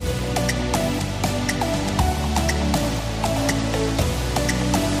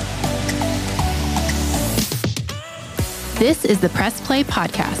This is the Press Play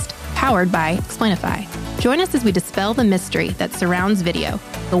Podcast, powered by Explainify. Join us as we dispel the mystery that surrounds video,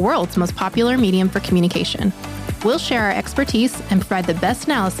 the world's most popular medium for communication. We'll share our expertise and provide the best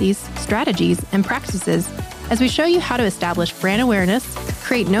analyses, strategies, and practices as we show you how to establish brand awareness,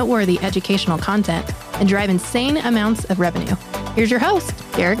 create noteworthy educational content, and drive insane amounts of revenue. Here's your host,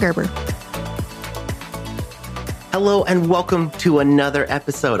 Derek Gerber. Hello and welcome to another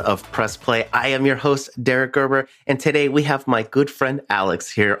episode of Press Play. I am your host, Derek Gerber, and today we have my good friend Alex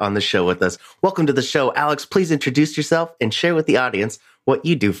here on the show with us. Welcome to the show. Alex, please introduce yourself and share with the audience what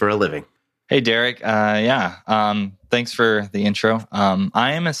you do for a living. Hey, Derek. Thanks for the intro.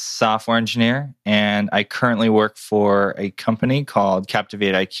 I am a software engineer, and I currently work for a company called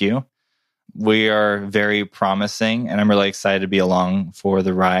Captivate IQ. We are very promising, and I'm really excited to be along for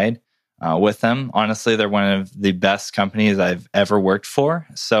the ride with them. Honestly, they're one of the best companies I've ever worked for.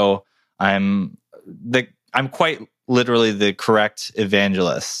 So I'm quite literally the correct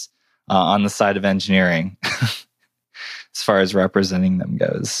evangelist on the side of engineering as far as representing them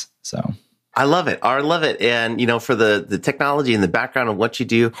goes. So I love it. And, for the technology and the background of what you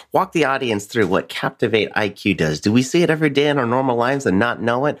do, walk the audience through what Captivate IQ does. Do we see it every day in our normal lives and not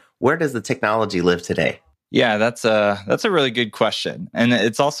know it? Where does the technology live today? Yeah, that's a really good question. And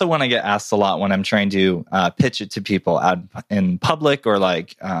it's also one I get asked a lot when I'm trying to pitch it to people out in public or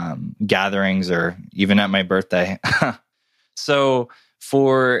gatherings or even at my birthday. So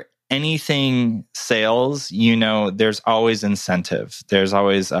for anything sales, there's always incentive. There's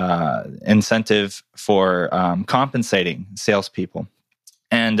always incentive for compensating salespeople.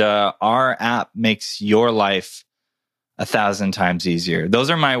 And our app makes your life 1,000 times easier.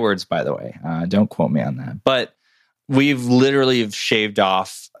 Those are my words, by the way. Don't quote me on that. But we've literally shaved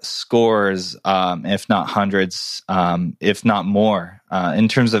off scores, if not hundreds, if not more, in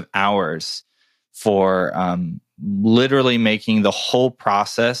terms of hours for literally making the whole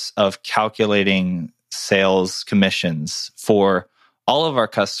process of calculating sales commissions for all of our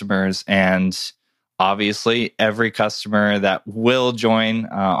customers and obviously every customer that will join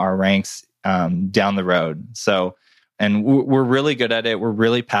our ranks down the road. And we're really good at it. We're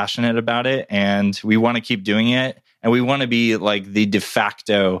really passionate about it, and we want to keep doing it. And we want to be like the de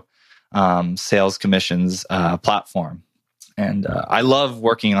facto sales commissions platform. And I love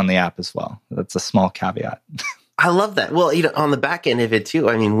working on the app as well. That's a small caveat. I love that. Well, on the back end of it too,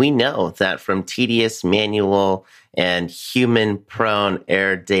 we know that from tedious, manual, and human-prone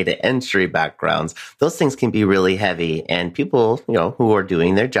error data entry backgrounds, those things can be really heavy. And people, who are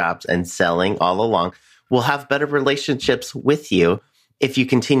doing their jobs and selling all along will have better relationships with you if you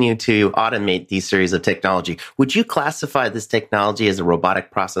continue to automate these series of technology. Would you classify this technology as a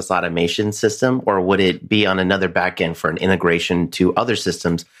robotic process automation system, or would it be on another backend for an integration to other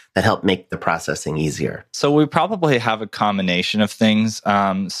systems that help make the processing easier? So we probably have a combination of things.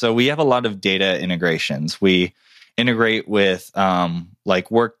 So we have a lot of data integrations. We integrate with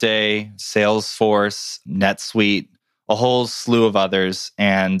Workday, Salesforce, NetSuite, a whole slew of others.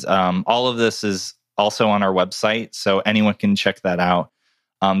 And all of this is also on our website, so anyone can check that out.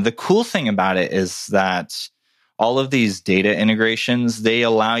 The cool thing about it is that all of these data integrations, they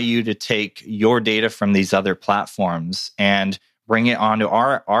allow you to take your data from these other platforms and bring it onto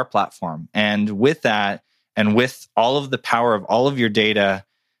our platform. And with that, and with all of the power of all of your data,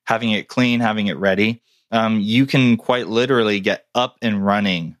 having it clean, having it ready, you can quite literally get up and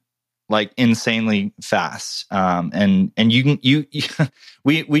running like insanely fast. And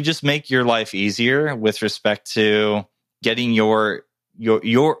we just make your life easier with respect to getting your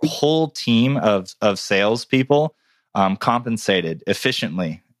whole team of salespeople compensated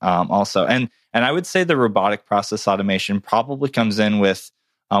efficiently. Also, and I would say the robotic process automation probably comes in with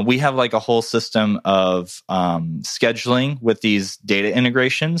we have like a whole system of scheduling with these data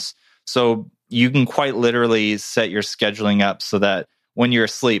integrations. So you can quite literally set your scheduling up so that when you're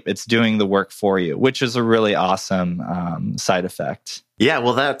asleep, it's doing the work for you, which is a really awesome side effect. Yeah,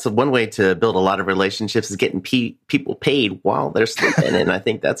 well, that's one way to build a lot of relationships is getting people paid while they're sleeping. And I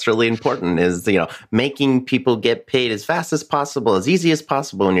think that's really important is, making people get paid as fast as possible, as easy as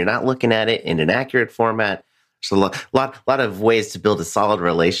possible, and you're not looking at it in an accurate format. There's a lot of ways to build a solid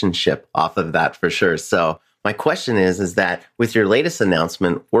relationship off of that for sure. So my question is that with your latest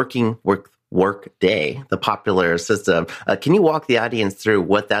announcement, working with Workday, the popular system. Can you walk the audience through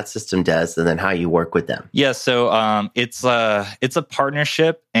what that system does and then how you work with them? Yeah, so it's a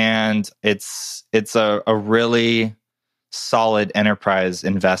partnership, and it's a really solid enterprise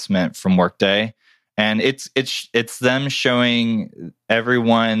investment from Workday, and it's them showing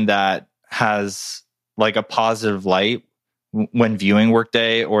everyone that has like a positive light when viewing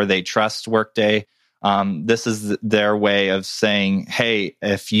Workday or they trust Workday This is their way of saying, hey,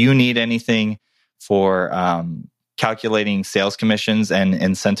 if you need anything for calculating sales commissions and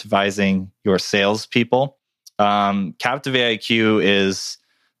incentivizing your salespeople, Captivate IQ is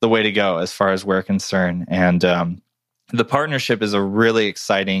the way to go as far as we're concerned. And the partnership is a really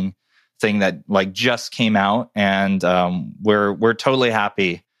exciting thing that like just came out, and we're totally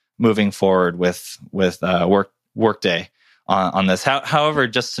happy moving forward with Workday on this. However,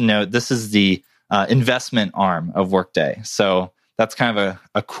 just to note, this is the investment arm of Workday, so that's kind of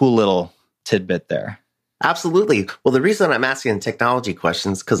a cool little tidbit there. Absolutely. Well, the reason I'm asking technology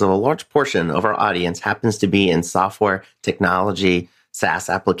questions because of a large portion of our audience happens to be in software, technology, SaaS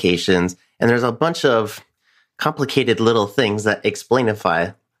applications, and there's a bunch of complicated little things that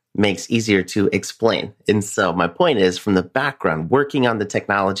Explainify makes easier to explain. And so my point is, from the background, working on the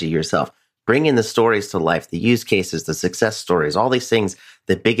technology yourself, bringing the stories to life, the use cases, the success stories, all these things,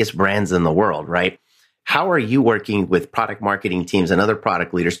 the biggest brands in the world, right? How are you working with product marketing teams and other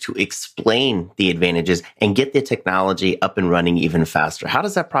product leaders to explain the advantages and get the technology up and running even faster? How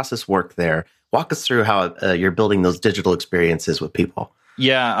does that process work there? Walk us through how you're building those digital experiences with people.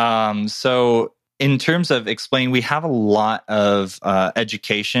 Yeah. So in terms of explaining, we have a lot of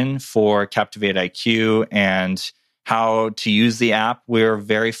education for Captivate IQ and how to use the app. We're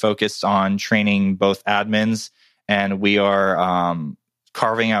very focused on training both admins, and we are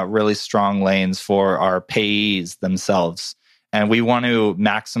carving out really strong lanes for our payees themselves. And we want to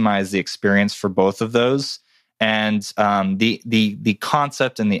maximize the experience for both of those. And the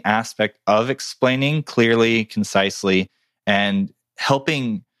concept and the aspect of explaining clearly, concisely, and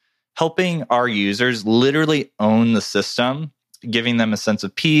helping our users literally own the system, giving them a sense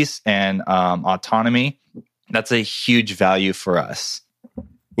of peace and autonomy. That's a huge value for us.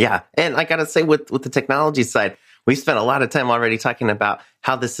 Yeah. And I got to say, with the technology side, we spent a lot of time already talking about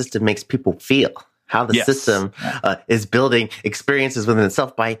how the system makes people feel, how the system is building experiences within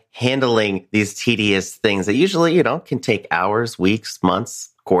itself by handling these tedious things that usually, can take hours, weeks, months,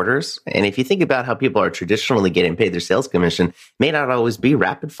 quarters. And if you think about how people are traditionally getting paid their sales commission, it may not always be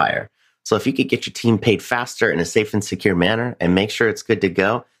rapid fire. So if you could get your team paid faster in a safe and secure manner and make sure it's good to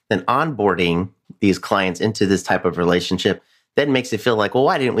go, then onboarding these clients into this type of relationship then makes it feel like, well,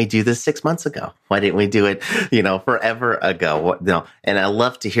 why didn't we do this 6 months ago? Why didn't we do it, forever ago? And I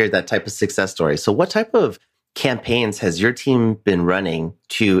love to hear that type of success story. So what type of campaigns has your team been running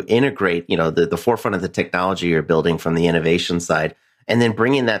to integrate, the forefront of the technology you're building from the innovation side, and then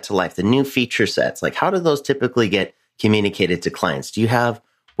bringing that to life, the new feature sets? Like, how do those typically get communicated to clients? Do you have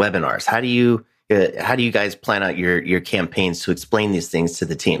webinars? How do you guys plan out your campaigns to explain these things to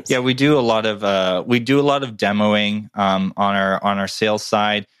the teams? Yeah, we do a lot of demoing on our sales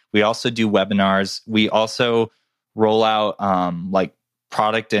side. We also do webinars. We also roll out like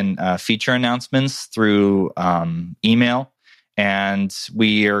product and feature announcements through email, and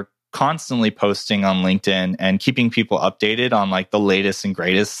we are constantly posting on LinkedIn and keeping people updated on like the latest and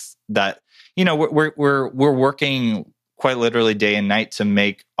greatest. That we're working quite literally day and night to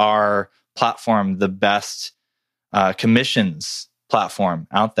make our platform the best commissions platform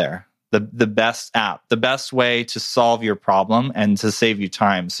out there, the best app, the best way to solve your problem and to save you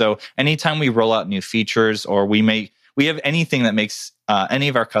time. So anytime we roll out new features or we have anything that makes any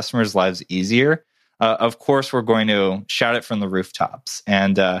of our customers' lives easier, of course we're going to shout it from the rooftops.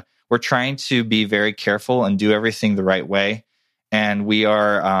 And we're trying to be very careful and do everything the right way. And we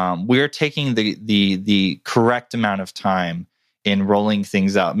are taking the correct amount of time in rolling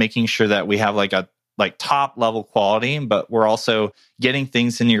things out, making sure that we have like top level quality, but we're also getting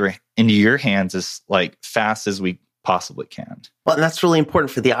things into your hands as like fast as we possibly can. Well, and that's really important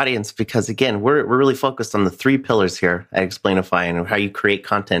for the audience because again, we're really focused on the 3 pillars here at Explainify and how you create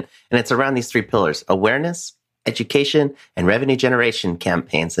content. And it's around these 3 pillars: awareness, education, and revenue generation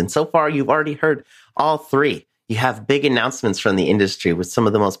campaigns. And so far, you've already heard all 3. You have big announcements from the industry with some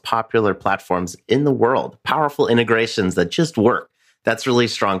of the most popular platforms in the world, powerful integrations that just work. That's really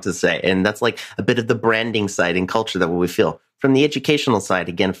strong to say. And that's like a bit of the branding side and culture that we feel. From the educational side,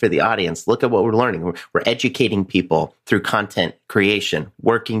 again, for the audience, look at what we're learning. We're educating people through content creation,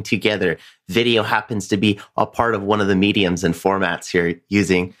 working together. Video happens to be a part of one of the mediums and formats here,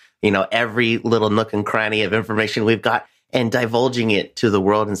 using, every little nook and cranny of information we've got and divulging it to the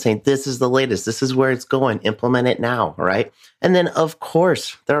world and saying, this is the latest, this is where it's going, implement it now, right? And then, of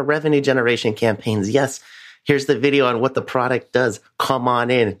course, there are revenue generation campaigns. Yes, here's the video on what the product does. Come on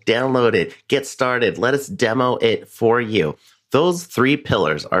in, download it, get started. Let us demo it for you. Those 3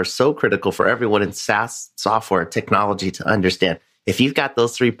 pillars are so critical for everyone in SaaS software technology to understand. If you've got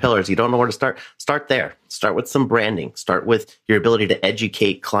those three pillars, you don't know where to start there. Start with some branding. Start with your ability to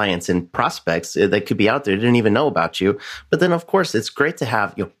educate clients and prospects that could be out there, didn't even know about you. But then, of course, it's great to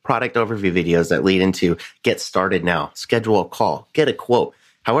have product overview videos that lead into get started now, schedule a call, get a quote.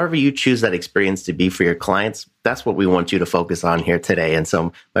 However you choose that experience to be for your clients, that's what we want you to focus on here today. And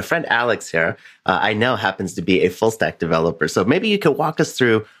so my friend Alex here, I know happens to be a full stack developer. So maybe you could walk us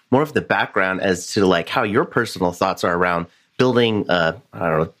through more of the background as to like how your personal thoughts are around building,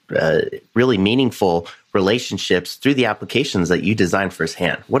 really meaningful relationships through the applications that you design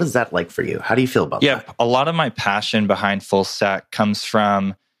firsthand. What is that like for you? How do you feel about that? Yeah, a lot of my passion behind full stack comes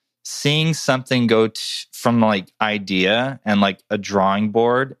from seeing something go from like idea and like a drawing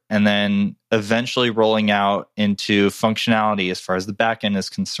board, and then eventually rolling out into functionality as far as the back end is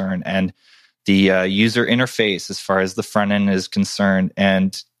concerned, and the user interface as far as the front end is concerned,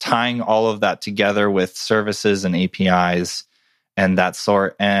 and tying all of that together with services and APIs and that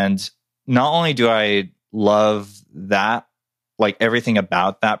sort. And not only do I love that, like everything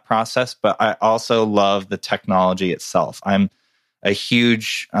about that process, but I also love the technology itself. I'm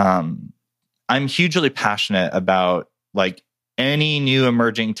hugely passionate about like any new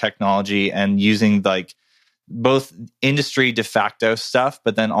emerging technology and using like both industry de facto stuff,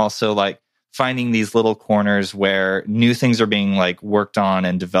 but then also like finding these little corners where new things are being like worked on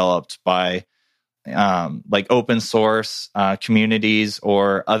and developed by like open source communities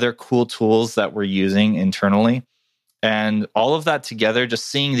or other cool tools that we're using internally. And all of that together, just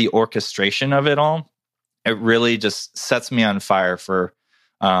seeing the orchestration of it all, it really just sets me on fire for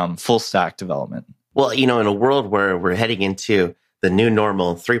full stack development. Well, in a world where we're heading into the new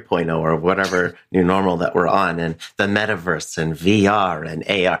normal 3.0 or whatever new normal that we're on, and the metaverse and VR and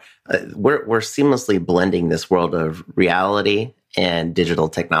AR, we're seamlessly blending this world of reality and digital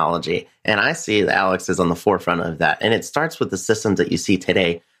technology. And I see that Alex is on the forefront of that. And it starts with the systems that you see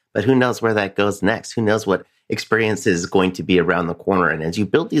today, but who knows where that goes next? Who knows what experience is going to be around the corner? And as you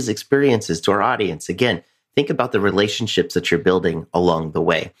build these experiences to our audience, again, think about the relationships that you're building along the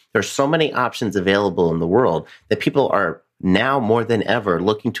way. There's so many options available in the world that people are now more than ever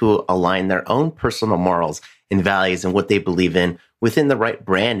looking to align their own personal morals and values and what they believe in within the right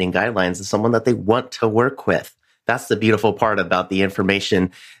brand and guidelines of someone that they want to work with. That's the beautiful part about the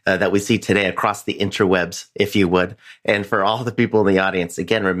information that we see today across the interwebs, if you would. And for all the people in the audience,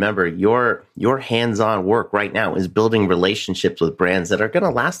 again, remember your hands-on work right now is building relationships with brands that are going to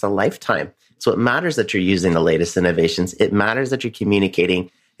last a lifetime. So it matters that you're using the latest innovations. It matters that you're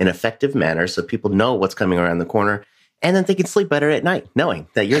communicating in an effective manner so people know what's coming around the corner. And then they can sleep better at night, knowing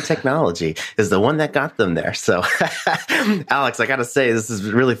that your technology is the one that got them there. So, Alex, I got to say, this is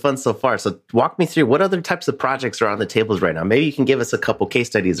really fun so far. So walk me through what other types of projects are on the tables right now. Maybe you can give us a couple case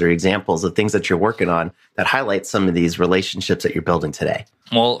studies or examples of things that you're working on that highlight some of these relationships that you're building today.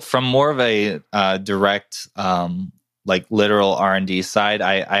 Well, from more of a direct, like literal R&D side,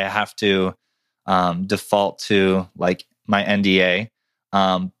 I have to default to like my NDA.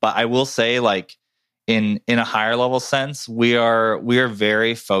 But I will say, like, in a higher level sense, we are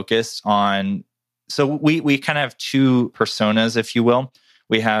very focused on. So we kind of have two personas, if you will.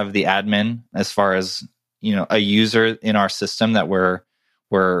 We have the admin, as far as a user in our system that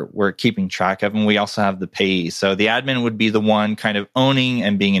we're keeping track of, and we also have the payee. So the admin would be the one kind of owning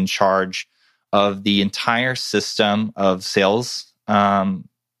and being in charge of the entire system of sales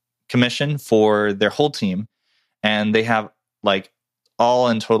commission for their whole team, and they have like all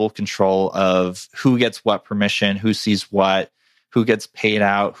in total control of who gets what permission, who sees what, who gets paid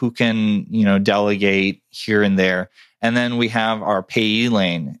out, who can, delegate here and there. And then we have our payee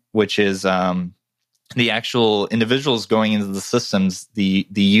lane, which is the actual individuals going into the systems, the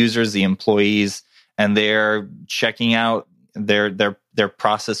users, the employees, and they're checking out their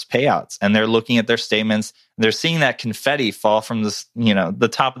process payouts, and they're looking at their statements. And they're seeing that confetti fall from the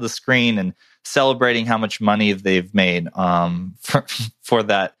top of the screen and celebrating how much money they've made for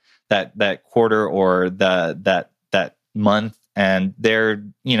that quarter or that month, and they're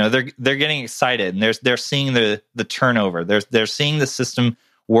getting excited, and they're seeing the turnover. They're seeing the system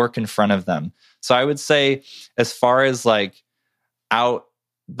work in front of them. So I would say, as far as like out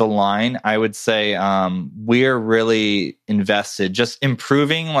the line, I would say we're really invested just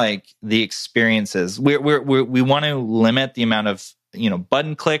improving like the experiences. We want to limit the amount of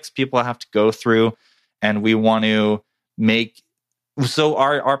button clicks people have to go through, and we want to make so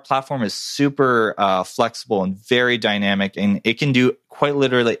our platform is super flexible and very dynamic, and it can do quite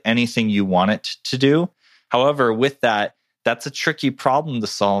literally anything you want it to do. However, with that's a tricky problem to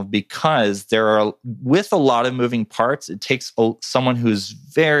solve, because with a lot of moving parts, it takes someone who's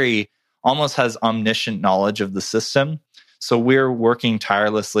almost has omniscient knowledge of the system. So we're working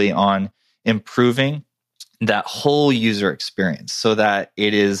tirelessly on improving that whole user experience so that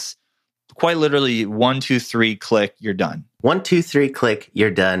it is quite literally 1, 2, 3, click, you're done. 1, 2, 3, click,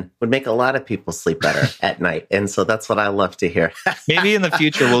 you're done would make a lot of people sleep better at night. And so that's what I love to hear. Maybe in the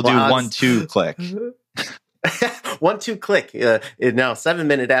future, we'll do 1, 2, click. 1, 2, click. Now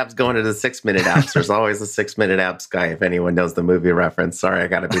 7-minute apps going to the 6-minute apps. There's always a 6-minute apps guy. If anyone knows the movie reference, sorry, I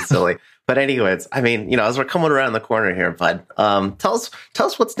got to be silly. But anyways, I mean, as we're coming around the corner here, bud, tell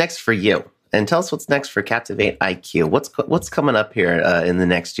us what's next for you, and tell us what's next for Captivate IQ. What's coming up here in the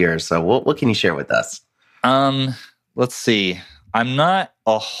next year or so? What can you share with us? Let's see. I'm not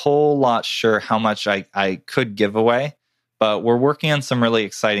a whole lot sure how much I could give away, but we're working on some really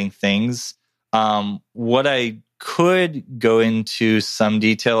exciting things. What I could go into some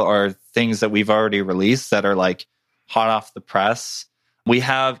detail are things that we've already released that are like hot off the press. We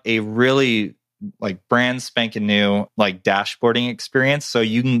have a really like brand spanking new like dashboarding experience. So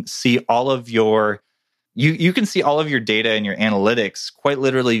you can see all of your you can see all of your data and your analytics quite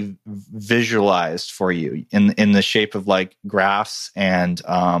literally visualized for you in the shape of like graphs and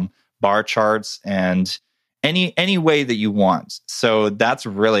bar charts and any way that you want. So that's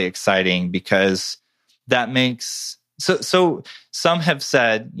really exciting because that makes so some have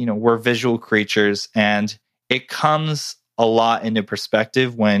said, we're visual creatures, and it comes a lot into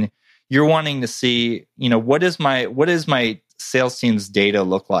perspective when you're wanting to see, what is my sales team's data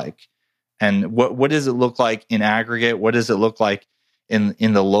look like? And what does it look like in aggregate? What does it look like in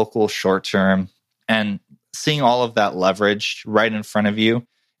the local short term? And seeing all of that leveraged right in front of you,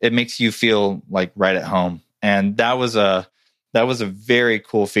 it makes you feel like right at home. And that was a very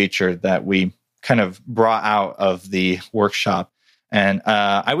cool feature that we kind of brought out of the workshop. And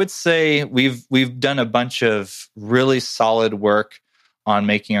I would say we've done a bunch of really solid work on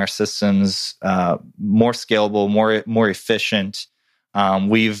making our systems more scalable, more efficient.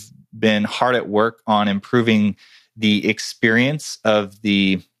 We've been hard at work on improving the experience of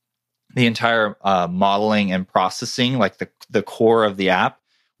the entire modeling and processing, like the core of the app,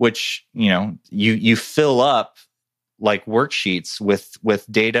 which you fill up like worksheets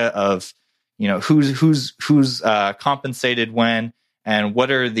with data of who's compensated when, and what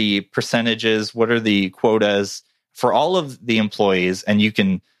are the percentages, what are the quotas for all of the employees, and you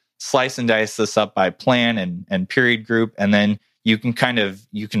can slice and dice this up by plan and period group, and then you can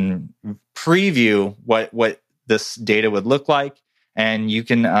preview what this data would look like, and you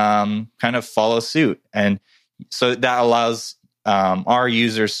can kind of follow suit. And so that allows our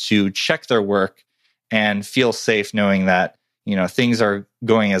users to check their work and feel safe knowing that things are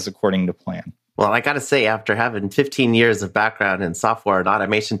going as according to plan. Well, I got to say, after having 15 years of background in software and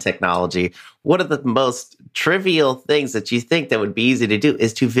automation technology, one of the most trivial things that you think that would be easy to do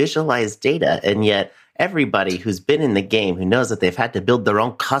is to visualize data. And yet everybody who's been in the game, who knows that they've had to build their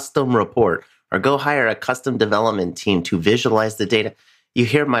own custom report or go hire a custom development team to visualize the data, you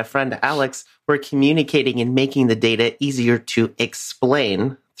hear my friend Alex, we're communicating and making the data easier to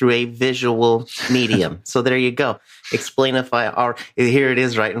explain through a visual medium. So there you go. Explainify here it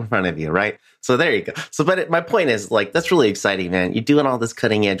is right in front of you, right? So there you go. So, but my point is, like, that's really exciting, man. You're doing all this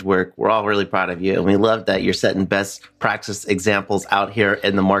cutting edge work. We're all really proud of you. And we love that you're setting best practice examples out here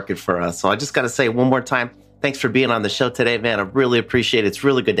in the market for us. So I just got to say one more time, thanks for being on the show today, man. I really appreciate it. It's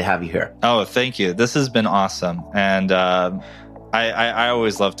really good to have you here. Oh, thank you. This has been awesome. And I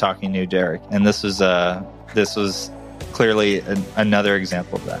always love talking to you, Derek. And this was clearly another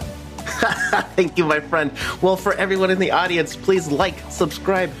example of that. Thank you, my friend. Well, for everyone in the audience, please like,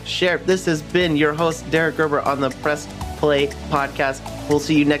 subscribe, share. This has been your host, Derek Gerber, on the Press Play podcast. We'll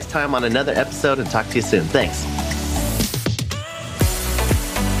see you next time on another episode and talk to you soon. Thanks.